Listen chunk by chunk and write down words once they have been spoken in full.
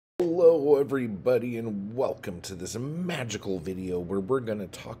Hello everybody and welcome to this magical video where we're going to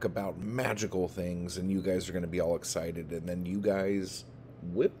talk about magical things and you guys are going to be all excited and then you guys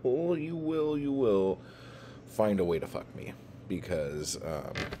will find a way to fuck me because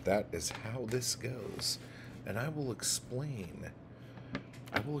that is how this goes. And I will explain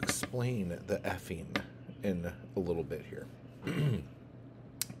the effing in a little bit here.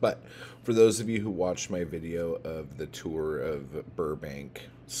 But for those of you who watched my video of the tour of Burbank,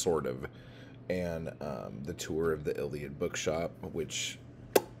 sort of, and the tour of the Iliad Bookshop, which,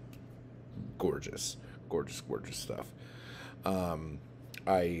 gorgeous stuff.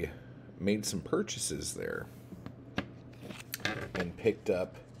 I made some purchases there and picked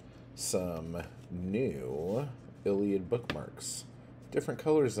up some new Iliad bookmarks. Different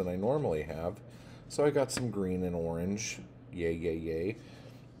colors than I normally have. So I got some green and orange. Yay, yay, yay.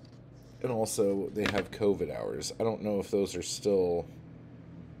 And also, they have COVID hours. I don't know if those are still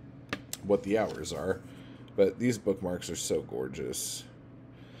what the hours are, but these bookmarks are so gorgeous.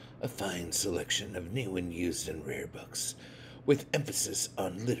 A fine selection of new and used and rare books, with emphasis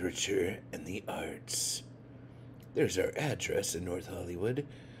on literature and the arts. There's our address in North Hollywood.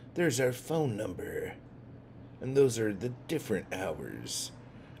 There's our phone number. And those are the different hours.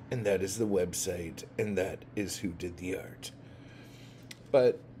 And that is the website, and that is who did the art.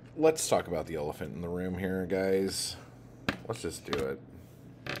 But let's talk about the elephant in the room here, guys. Let's just do it.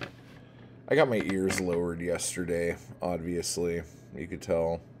 I got my ears lowered yesterday, obviously. You could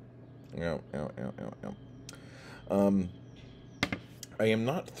tell. I am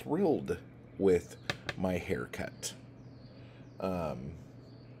not thrilled with my haircut.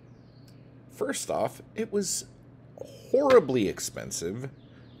 First off, it was horribly expensive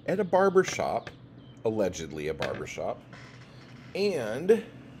at a barber shop, allegedly a barber shop, and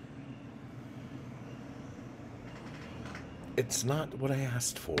it's not what I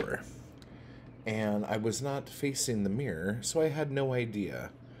asked for. And I was not facing the mirror, so I had no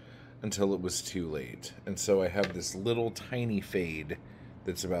idea until it was too late. And so I have this little tiny fade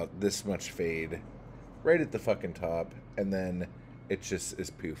that's about this much fade right at the fucking top, and then it just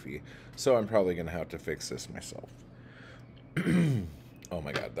is poofy. So I'm probably going to have to fix this myself. Oh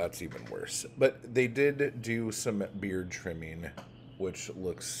my god, that's even worse. But they did do some beard trimming, which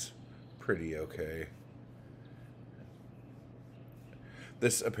looks pretty okay.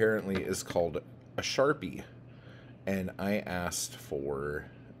 This apparently is called a Sharpie, and I asked for,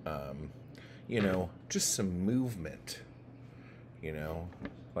 just some movement,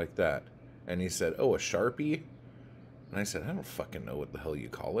 like that. And he said, oh, a Sharpie? And I said, I don't fucking know what the hell you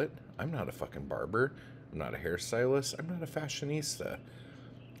call it. I'm not a fucking barber. I'm not a hairstylist. I'm not a fashionista.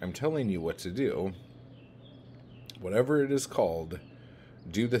 I'm telling you what to do. Whatever it is called,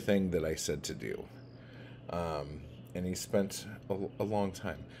 do the thing that I said to do. And he spent a long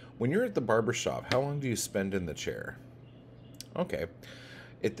time. When you're at the barber shop, how long do you spend in the chair? Okay.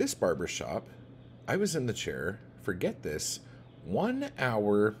 At this barber shop, I was in the chair, forget this, 1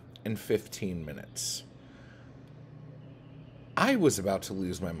 hour and 15 minutes. I was about to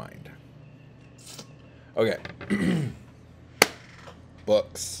lose my mind. Okay.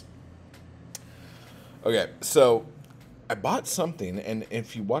 Books. Okay, so I bought something, and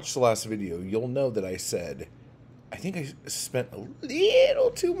if you watch the last video, you'll know that I said, I think I spent a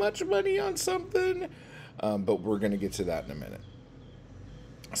little too much money on something, but we're going to get to that in a minute.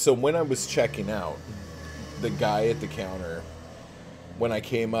 So when I was checking out, the guy at the counter, when I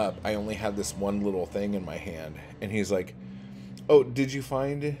came up, I only had this one little thing in my hand, and he's like, oh, did you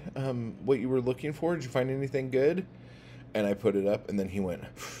find what you were looking for? Did you find anything good? And I put it up, and then he went,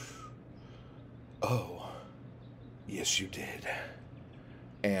 oh, yes, you did.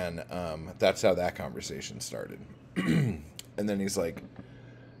 And that's how that conversation started. And then he's like,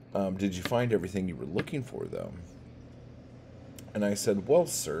 did you find everything you were looking for, though? And I said, well,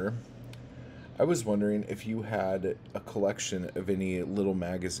 sir, I was wondering if you had a collection of any little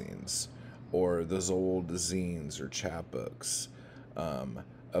magazines or those old zines or chapbooks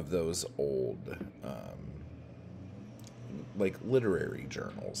of those old, like, literary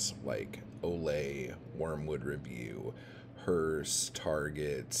journals, like Olay, Wormwood Review, Hearst,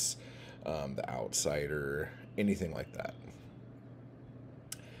 Targets, The Outsider, anything like that.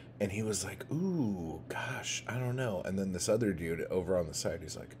 And he was like, ooh, gosh, I don't know. And then this other dude over on the side,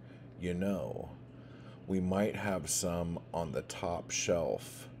 he's like, we might have some on the top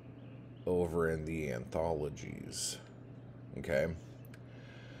shelf over in the anthologies. Okay?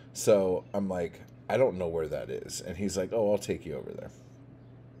 So I'm like, I don't know where that is. And he's like, oh, I'll take you over there.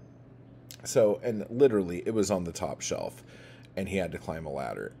 So, and literally, it was on the top shelf. and he had to climb a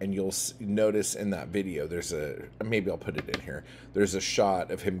ladder. And you'll notice in that video, maybe I'll put it in here, there's a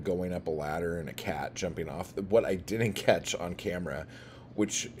shot of him going up a ladder and a cat jumping off. What I didn't catch on camera,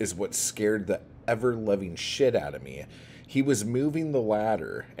 which is what scared the ever-loving shit out of me, he was moving the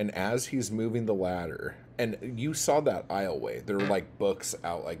ladder, and as he's moving the ladder, and you saw that aisleway, there were like books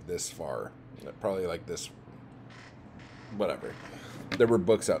out like this far, probably like this, whatever. There were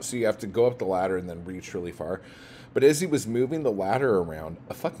books out, so you have to go up the ladder and then reach really far. But as he was moving the ladder around,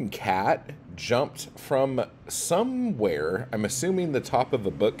 a fucking cat jumped from somewhere, I'm assuming the top of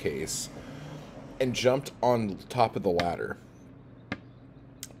a bookcase, and jumped on top of the ladder.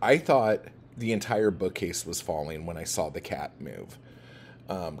 I thought the entire bookcase was falling when I saw the cat move,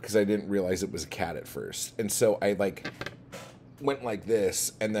 because I didn't realize it was a cat at first. And so I like went like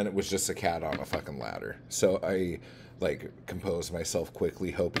this, and then it was just a cat on a fucking ladder. So I like composed myself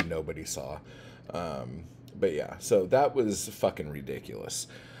quickly, hoping nobody saw. But yeah, so that was fucking ridiculous.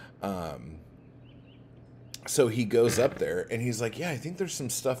 So he goes up there and he's like, yeah, I think there's some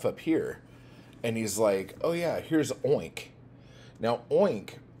stuff up here. And he's like, oh yeah, here's Oink. Now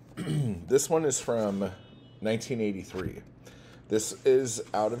Oink, this one is from 1983. This is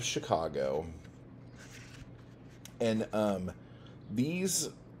out of Chicago. And these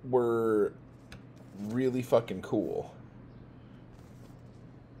were really fucking cool.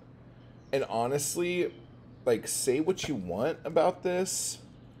 And honestly, like, say what you want about this,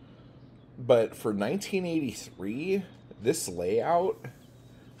 but for 1983, this layout,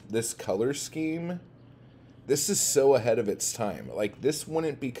 this color scheme, this is so ahead of its time. Like, this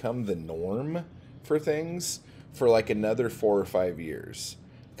wouldn't become the norm for things for like another 4 or 5 years.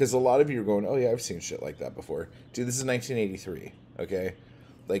 Because a lot of you are going, oh yeah, I've seen shit like that before. Dude, this is 1983, okay?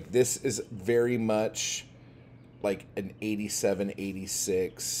 Like, this is very much like an 87,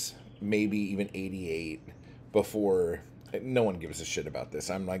 86, maybe even 88 before. No one gives a shit about this.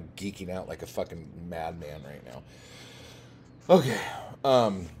 I'm like geeking out like a fucking madman right now. Okay.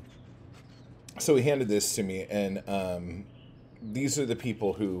 So he handed this to me, and these are the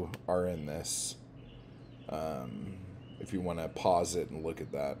people who are in this. If you want to pause it and look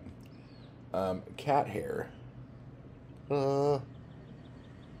at that. Cat hair. I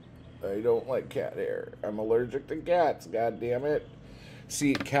don't like cat hair. I'm allergic to cats, god damn it.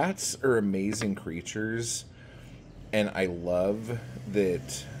 See, cats are amazing creatures, and I love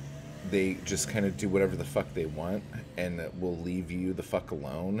that they just kind of do whatever the fuck they want and will leave you the fuck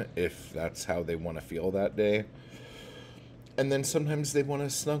alone if that's how they want to feel that day. And then sometimes they want to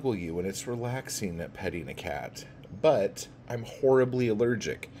snuggle you, and it's relaxing at petting a cat. But I'm horribly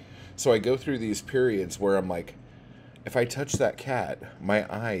allergic. So I go through these periods where I'm like, if I touch that cat, my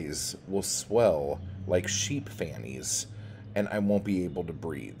eyes will swell like sheep fannies, and I won't be able to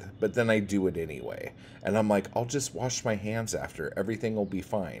breathe. But then I do it anyway. And I'm like, I'll just wash my hands after. Everything will be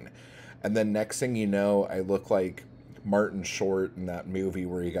fine. And then next thing you know, I look like Martin Short in that movie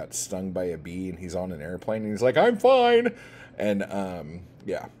where he got stung by a bee and he's on an airplane and he's like, I'm fine. And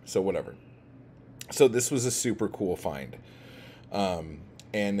yeah, so whatever. So this was a super cool find.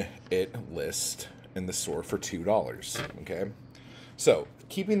 And it lists in the store for $2. Okay. So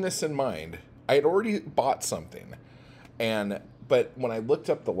keeping this in mind, I had already bought something. But when I looked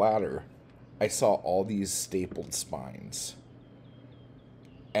up the ladder, I saw all these stapled spines.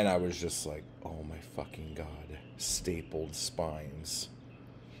 And I was just like, oh my fucking God, stapled spines.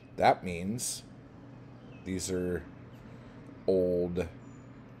 That means these are old,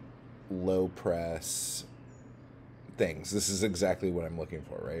 low press things. This is exactly what I'm looking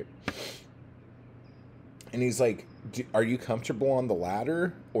for, right? And he's like, are you comfortable on the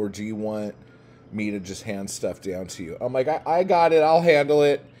ladder, or do you want me to just hand stuff down to you? I'm like, I got it. I'll handle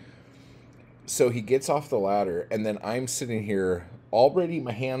it. So he gets off the ladder, and then I'm sitting here already.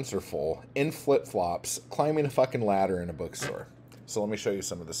 My hands are full in flip-flops, climbing a fucking ladder in a bookstore. So let me show you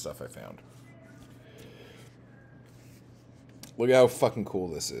some of the stuff I found. Look at how fucking cool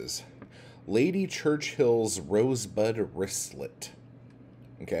this is. Lady Churchill's Rosebud Wristlet.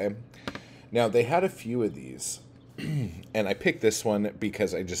 Okay. Now, they had a few of these. And I picked this one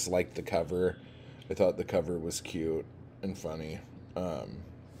because I just liked the cover. I thought the cover was cute and funny.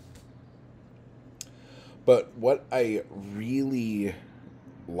 But what I really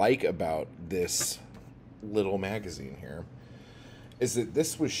like about this little magazine here is that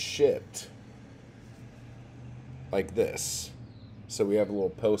this was shipped like this. So we have a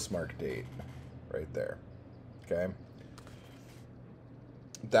little postmark date right there. Okay.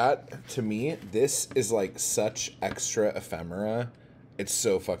 That, to me, this is like such extra ephemera. It's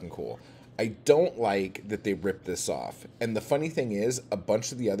so fucking cool. I don't like that they ripped this off. And the funny thing is, a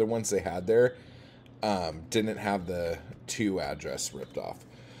bunch of the other ones they had there, didn't have the to address ripped off.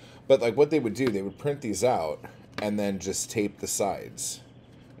 But like what they would do, they would print these out and then just tape the sides.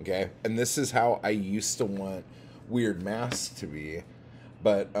 Okay? And this is how I used to want Weird Masks to be.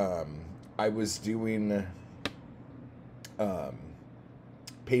 But I was doing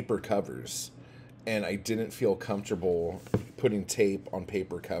paper covers, and I didn't feel comfortable putting tape on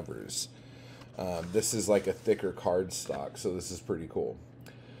paper covers. This is like a thicker cardstock, so this is pretty cool.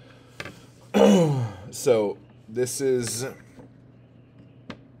 So this is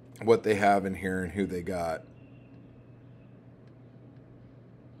what they have in here and who they got.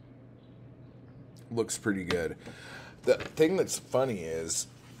 Looks pretty good. The thing that's funny is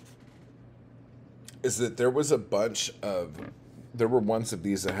that there was a bunch of... There were ones of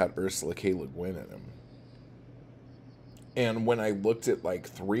these that had Ursula K. Le Guin in them. And when I looked at like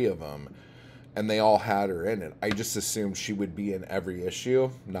 3 of them, and they all had her in it, I just assumed she would be in every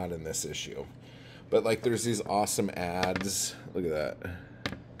issue. Not in this issue. But like there's these awesome ads. Look at that.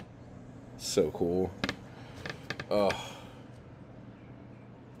 So cool. Oh.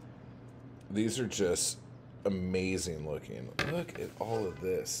 These are just amazing looking. Look at all of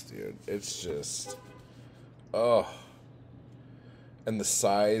this, dude. It's just... Oh. And the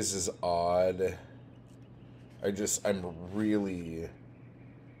size is odd. I'm really...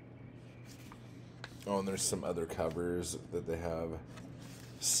 Oh, and there's some other covers that they have.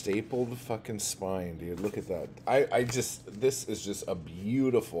 Stapled fucking spine, dude. Look at that. This is just a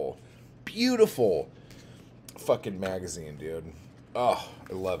beautiful, beautiful fucking magazine, dude. Oh,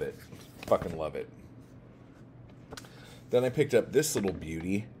 I love it. Fucking love it. Then I picked up this little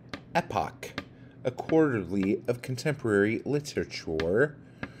beauty, Epoch, a quarterly of contemporary literature.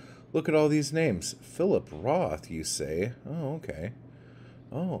 Look at all these names. Philip Roth, you say? Oh, okay.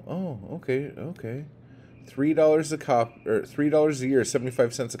 Oh, okay. $3 a copy, or $3 a year,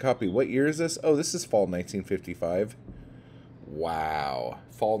 75 cents a copy. What year is this? Oh, this is fall 1955. Wow,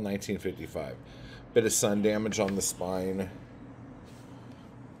 fall 1955. Bit of sun damage on the spine.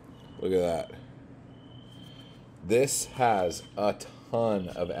 Look at that. This has a ton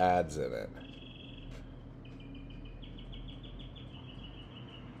of ads in it.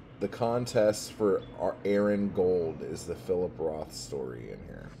 The contest for Aaron Gold is the Philip Roth story in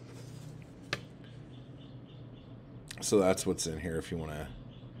here. So that's what's in here if you want to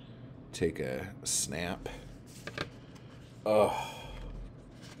take a snap. Oh.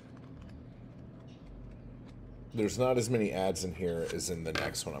 There's not as many ads in here as in the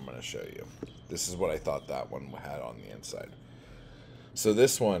next one I'm going to show you. This is what I thought that one had on the inside. So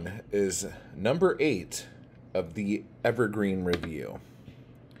this one is number 8 of the Evergreen Review.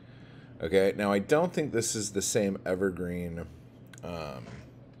 Okay, now I don't think this is the same Evergreen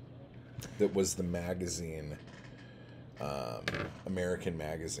that was the magazine, American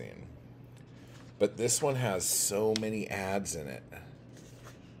Magazine. But this one has so many ads in it.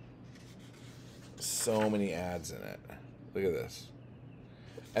 So many ads in it. Look at this.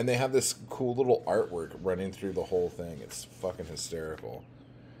 And they have this cool little artwork running through the whole thing. It's fucking hysterical.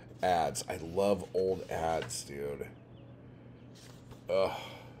 Ads. I love old ads, dude. Ugh.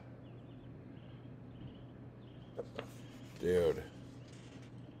 Dude.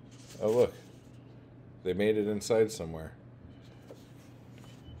 Oh, look. They made it inside somewhere.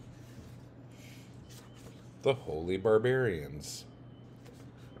 The Holy Barbarians.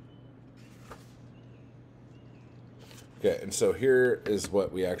 Okay, and so here is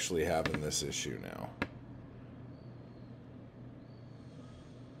what we actually have in this issue now.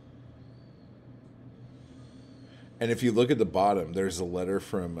 And if you look at the bottom, there's a letter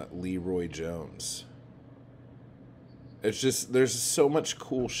from Leroy Jones. It's just, there's so much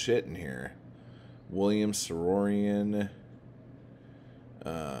cool shit in here. William Sororian.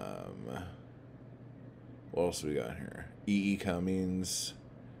 What else we got here? E.E. Cummings.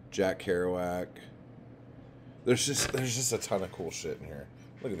 Jack Kerouac. There's just a ton of cool shit in here.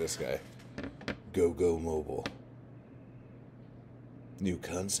 Look at this guy. Go Mobile. New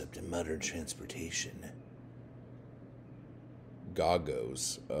concept in modern transportation.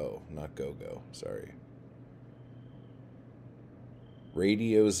 Gogos. Oh, not Go-Go. Sorry.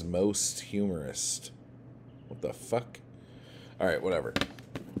 Radio's most humorist. What the fuck? Alright, whatever.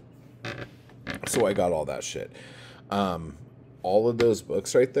 So I got all that shit. All of those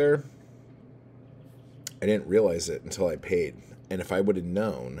books right there, I didn't realize it until I paid. And if I would have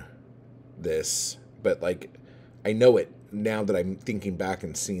known this, but like, I know it now that I'm thinking back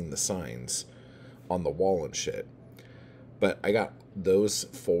and seeing the signs on the wall and shit. But I got those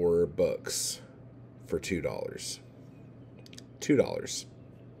 4 books for $2. $2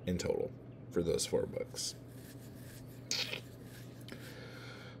 in total for those 4 books.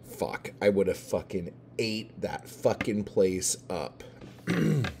 fuck, I would have fucking ate that fucking place up.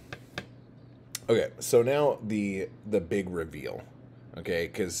 Okay, so now the big reveal. Okay,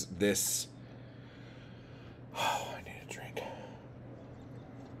 because this... Oh, I need a drink.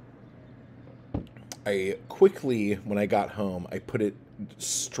 I quickly, when I got home, I put it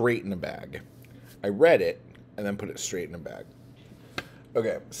straight in a bag. I read it, and then put it straight in a bag.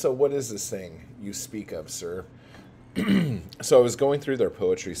 Okay, so what is this thing you speak of, sir? So I was going through their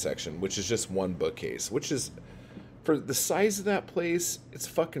poetry section, which is just one bookcase, which is, for the size of that place, it's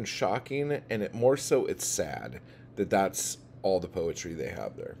fucking shocking, and more so it's sad that that's all the poetry they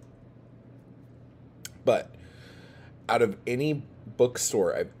have there. But out of any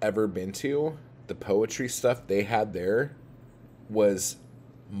bookstore I've ever been to, the poetry stuff they had there was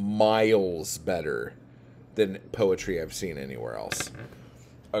miles better than poetry I've seen anywhere else.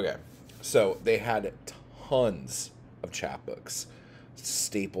 Okay, so they had tons of chapbooks,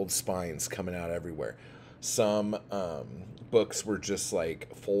 stapled spines coming out everywhere. Some books were just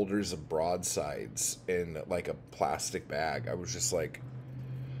like folders of broadsides in like a plastic bag. I was just like,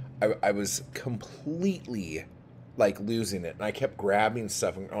 I was completely like losing it. And I kept grabbing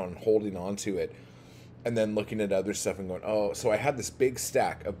stuff and holding on to it. And then looking at other stuff and going, oh, so I had this big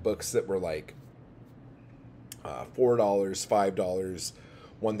stack of books that were like $4, $5.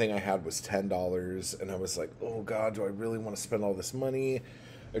 One thing I had was $10. And I was like, oh God, do I really want to spend all this money?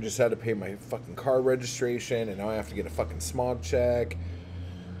 I just had to pay my fucking car registration, and now I have to get a fucking smog check.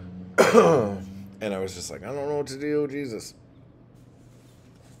 And I was just like, I don't know what to do, Jesus.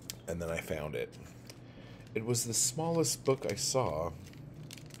 And then I found it. It was the smallest book I saw. I'm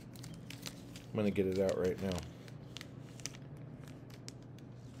going to get it out right now.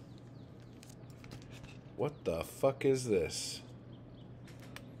 What the fuck is this?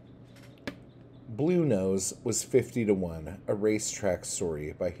 Blue Nose was 50 to 1, a racetrack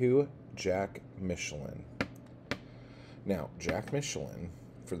story by who? Jack Michelin. Now, Jack Michelin,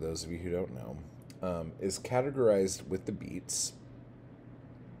 for those of you who don't know, is categorized with the beats.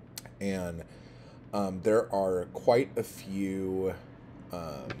 And there are quite a few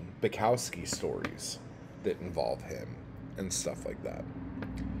Bukowski stories that involve him and stuff like that.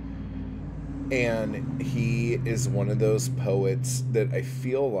 And he is one of those poets that I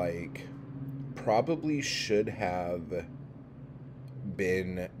feel like probably should have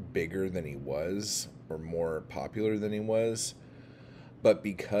been bigger than he was, or more popular than he was, but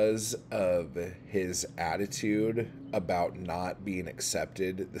because of his attitude about not being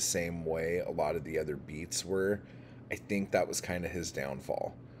accepted the same way a lot of the other beats were, I think that was kind of his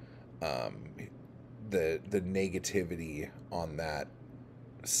downfall. The negativity on that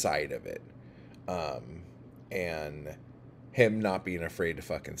side of it, and him not being afraid to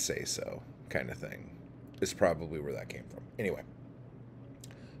fucking say so, kind of thing, is probably where that came from. Anyway,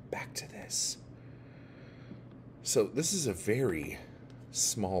 back to this. So this is a very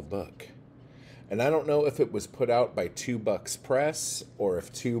small book, and I don't know if it was put out by $2 Press or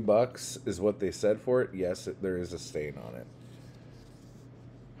if $2 is what they said for it. Yes, there is a stain on it.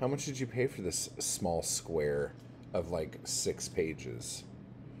 How much did you pay for this small square of like 6 pages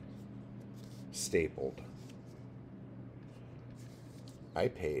stapled? I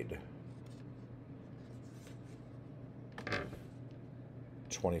paid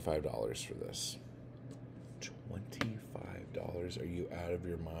 $25 for this. $25? Are you out of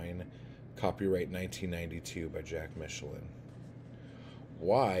your mind? Copyright 1992 by Jack Michelin.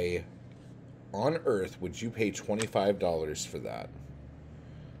 Why on earth would you pay $25 for that?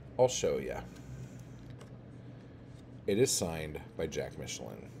 I'll show you. It is signed by Jack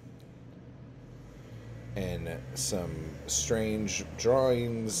Michelin. And some strange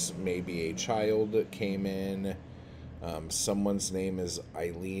drawings, maybe a child came in. Someone's name is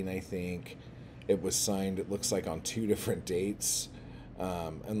Eileen, I think. It was signed, it looks like, on 2 different dates.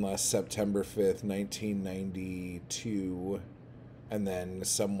 Unless September 5th, 1992. And then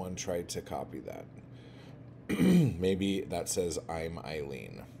someone tried to copy that. Maybe that says, I'm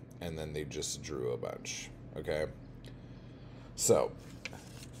Eileen. And then they just drew a bunch. Okay? So,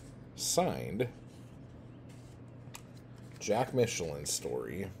 signed, Jack Michelin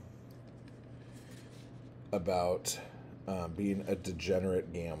story about being a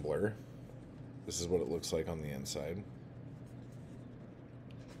degenerate gambler. This is what it looks like on the inside.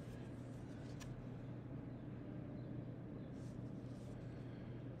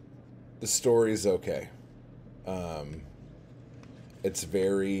 The story's okay. It's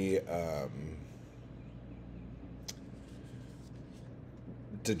very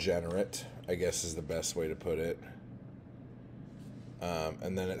degenerate, I guess is the best way to put it.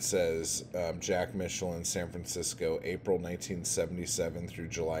 And then it says Jack Michelin, San Francisco, April 1977 through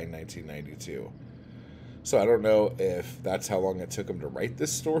July 1992. So I don't know if that's how long it took him to write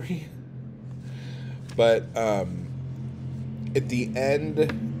this story. But at the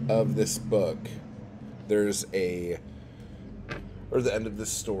end of this book, there's or the end of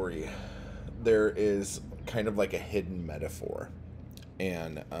this story, there is kind of like a hidden metaphor.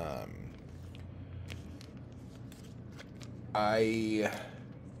 And I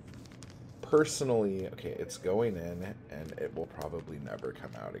personally, okay, it's going in and it will probably never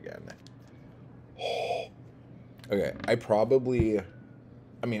come out again. Okay, I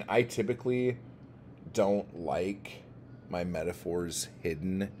typically don't like my metaphors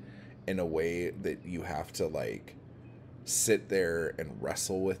hidden in a way that you have to like sit there and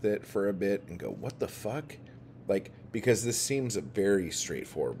wrestle with it for a bit and go, what the fuck? Like, because this seems very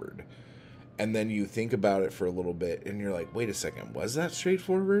straightforward. And then you think about it for a little bit and you're like, wait a second, was that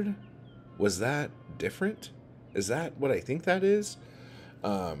straightforward? Was that different? Is that what I think that is?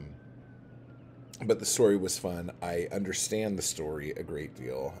 But the story was fun. I understand the story a great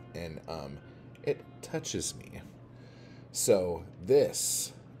deal, and it touches me. So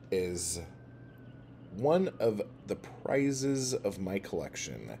this is one of the prizes of my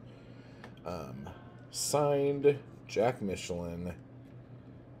collection. Signed Jack Michelin,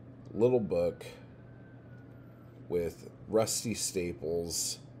 little book with rusty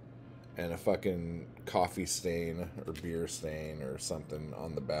staples and a fucking coffee stain or beer stain or something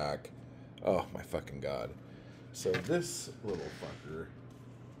on the back. Oh my fucking god. So this little fucker,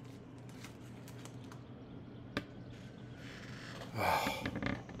 oh,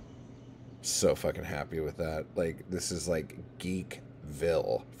 so fucking happy with that. Like, this is like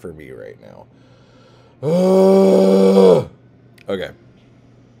Geekville for me right now. Okay.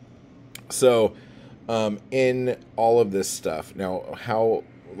 So, in all of this stuff, now how,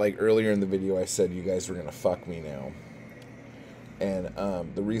 like earlier in the video I said you guys were gonna fuck me now. And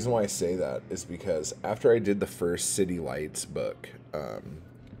the reason why I say that is because after I did the first City Lights book,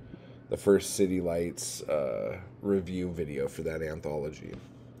 the first City Lights review video for that anthology,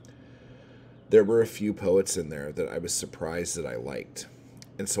 there were a few poets in there that I was surprised that I liked.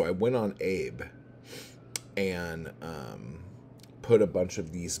 And so I went on Abe and put a bunch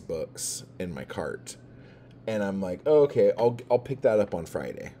of these books in my cart. And I'm like, oh, okay, I'll pick that up on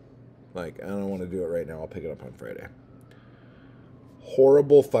Friday. Like, I don't want to do it right now. I'll pick it up on Friday.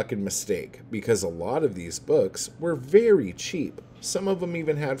 Horrible fucking mistake, because a lot of these books were very cheap. Some of them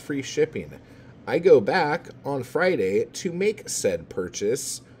even had free shipping. I go back on Friday to make said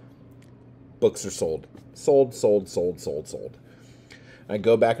purchase. Books are sold. Sold. I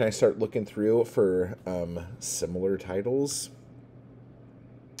go back and I start looking through for similar titles.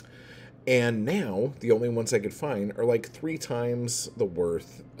 And now, the only ones I could find are like 3 times the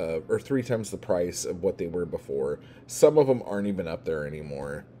worth, or 3 times the price of what they were before. Some of them aren't even up there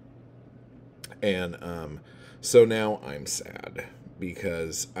anymore. And so now I'm sad,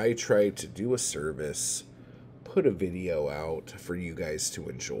 because I tried to do a service, put a video out for you guys to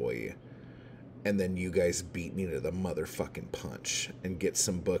enjoy, and then you guys beat me to the motherfucking punch and get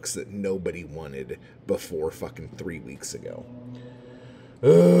some books that nobody wanted before fucking 3 weeks ago.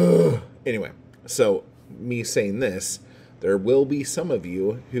 Anyway, so me saying this, there will be some of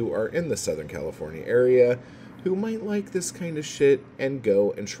you who are in the Southern California area who might like this kind of shit and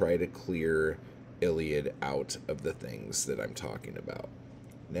go and try to clear Iliad out of the things that I'm talking about.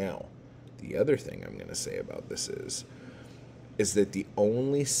 Now, the other thing I'm going to say about this is that the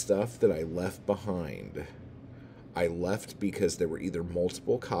only stuff that I left behind, I left because there were either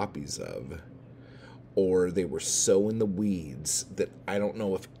multiple copies of, or they were so in the weeds that I don't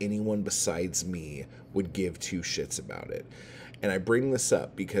know if anyone besides me would give 2 shits about it. And I bring this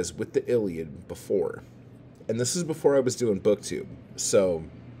up because with the Iliad before, and this is before I was doing booktube, so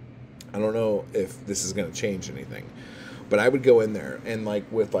I don't know if this is going to change anything, but I would go in there and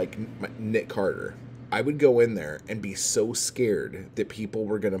like with like Nick Carter, I would go in there and be so scared that people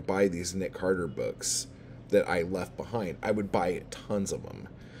were going to buy these Nick Carter books that I left behind. I would buy tons of them.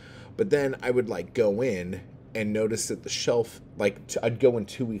 But then I would like go in and notice that the shelf, like I'd go in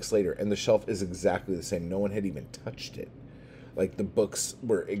 2 weeks later and the shelf is exactly the same. No one had even touched it. Like the books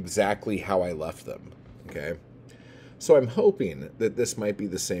were exactly how I left them. Okay. So I'm hoping that this might be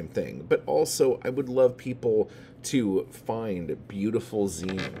the same thing, but also I would love people to find beautiful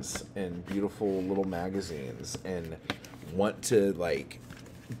zines and beautiful little magazines and want to like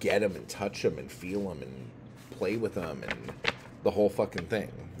get them and touch them and feel them and play with them and the whole fucking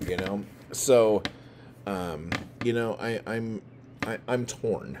thing, you know? So, you know, I'm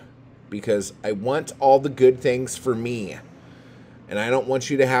torn because I want all the good things for me. And I don't want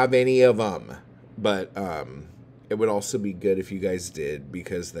you to have any of them. But it would also be good if you guys did,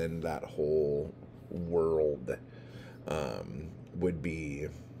 because then that whole world would be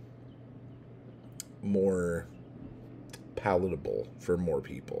more palatable for more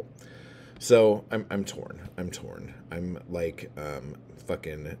people. So I'm torn. I'm like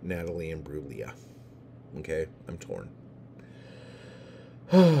fucking Natalie and Brulia. Okay, I'm torn.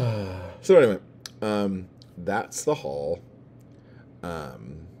 So anyway, that's the haul.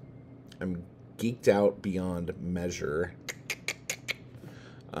 I'm geeked out beyond measure.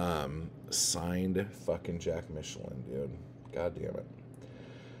 Signed fucking Jack Michelin, dude. God damn it.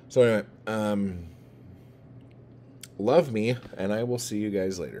 So anyway, love me, and I will see you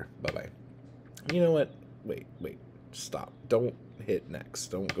guys later. Bye-bye. You know what? Wait. Stop. Don't hit next.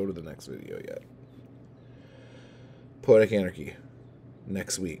 Don't go to the next video yet. Poetic Anarchy.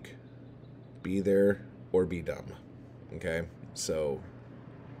 Next week. Be there or be dumb. Okay? So,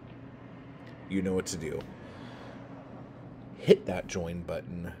 you know what to do. Hit that join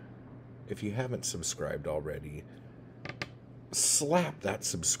button. If you haven't subscribed already, slap that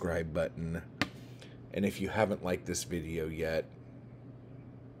subscribe button. And if you haven't liked this video yet,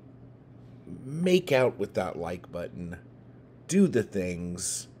 make out with that like button. Do the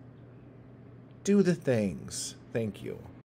things. Thank you.